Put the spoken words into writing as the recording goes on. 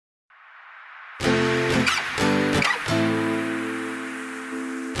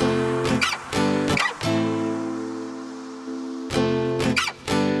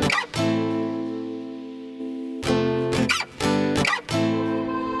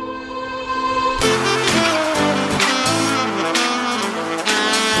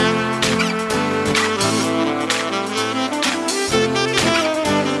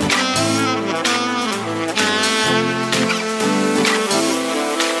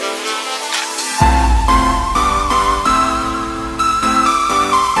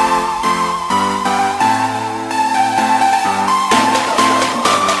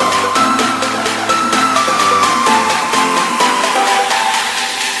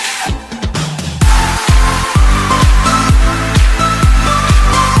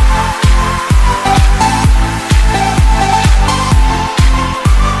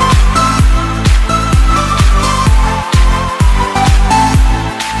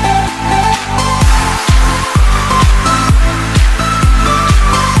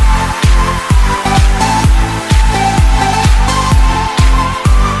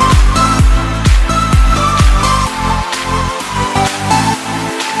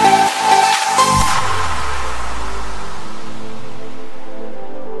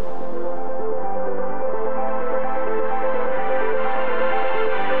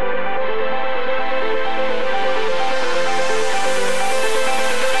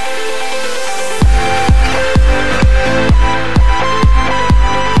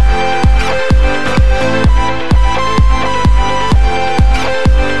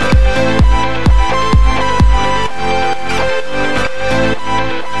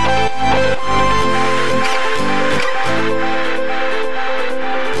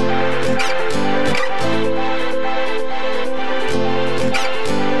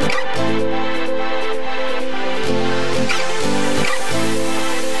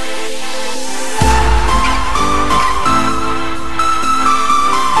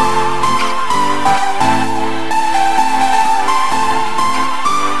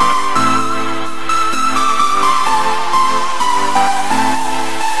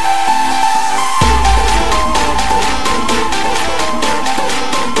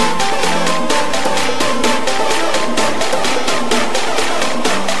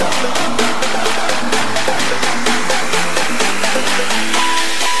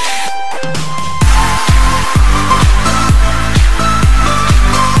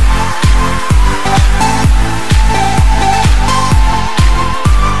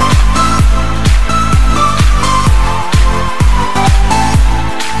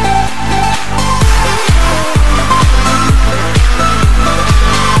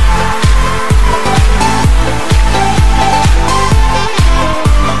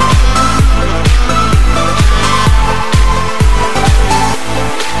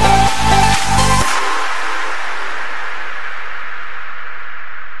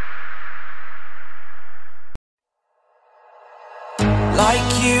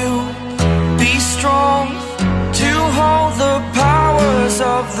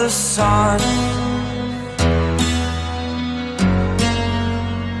of the sun.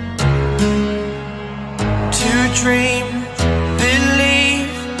 To dream,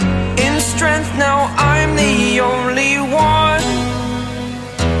 believe in strength. Now I'm the only one,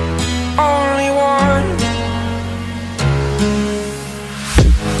 only one.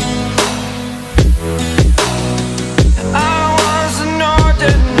 I was an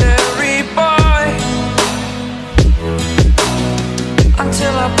ordinary boy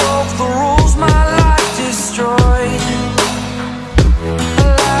until I broke the rules, my life destroyed, a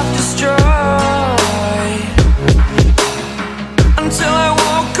life destroyed. Until I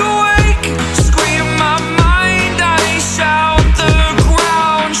walk awake, scream my mind, I shout, the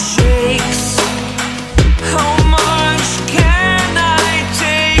ground shakes. How much can I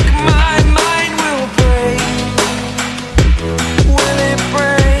take? My mind will break. Will it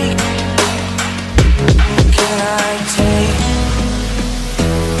break? Can I take?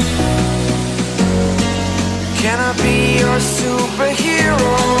 Can I be your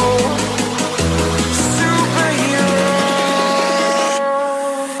superhero?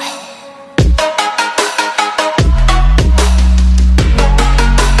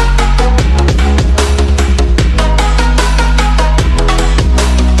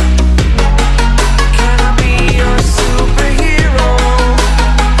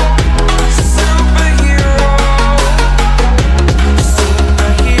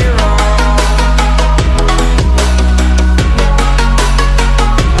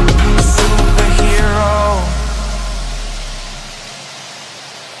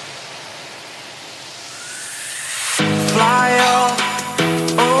 Fly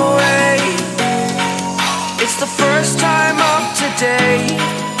away. It's the first time of today.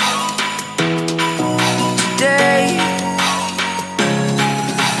 Today.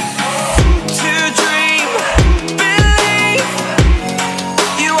 To dream, believe.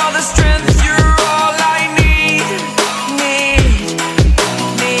 You are the strength, you're all I need.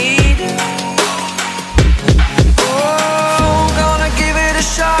 Oh, gonna give it a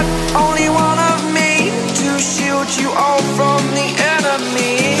shot. Only one of me to shield you all from the enemy.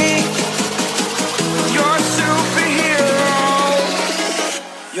 You're a superhero.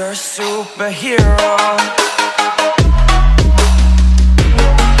 You're a superhero.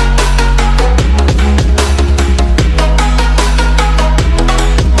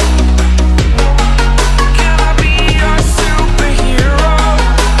 Can I be your superhero?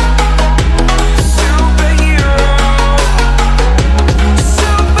 Superhero.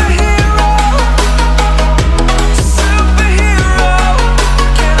 Superhero. Superhero.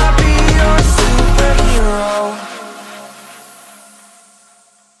 Can I be your superhero?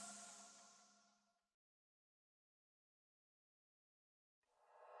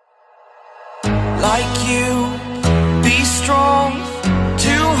 Like you, be strong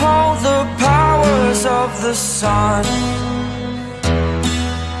to hold the powers of the sun.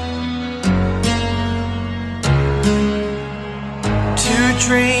 To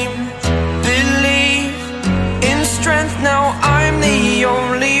dream, believe in strength. Now I'm the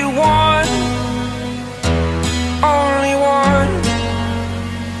only one, only one.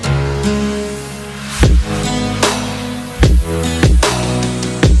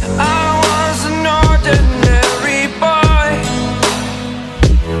 I was an ordinary boy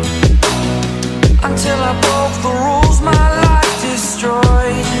until I broke the rules, my life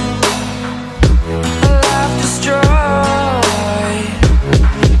destroyed, a life destroyed.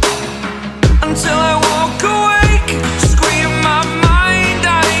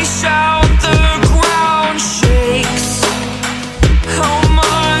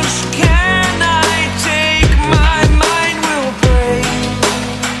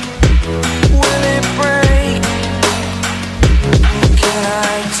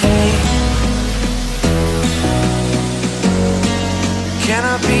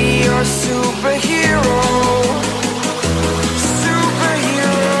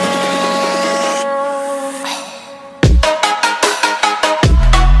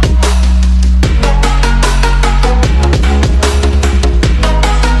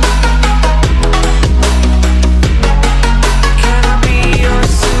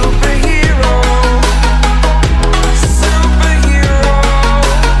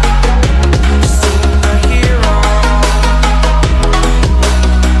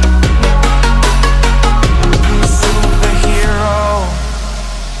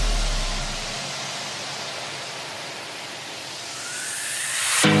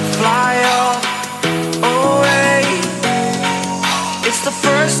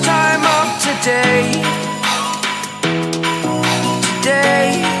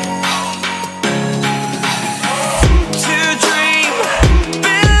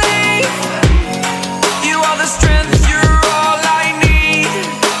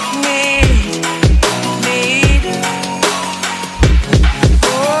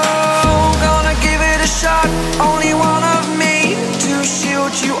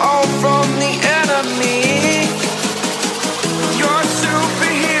 shield you all from the enemy. You're a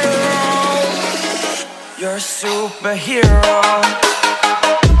superhero. You're a superhero.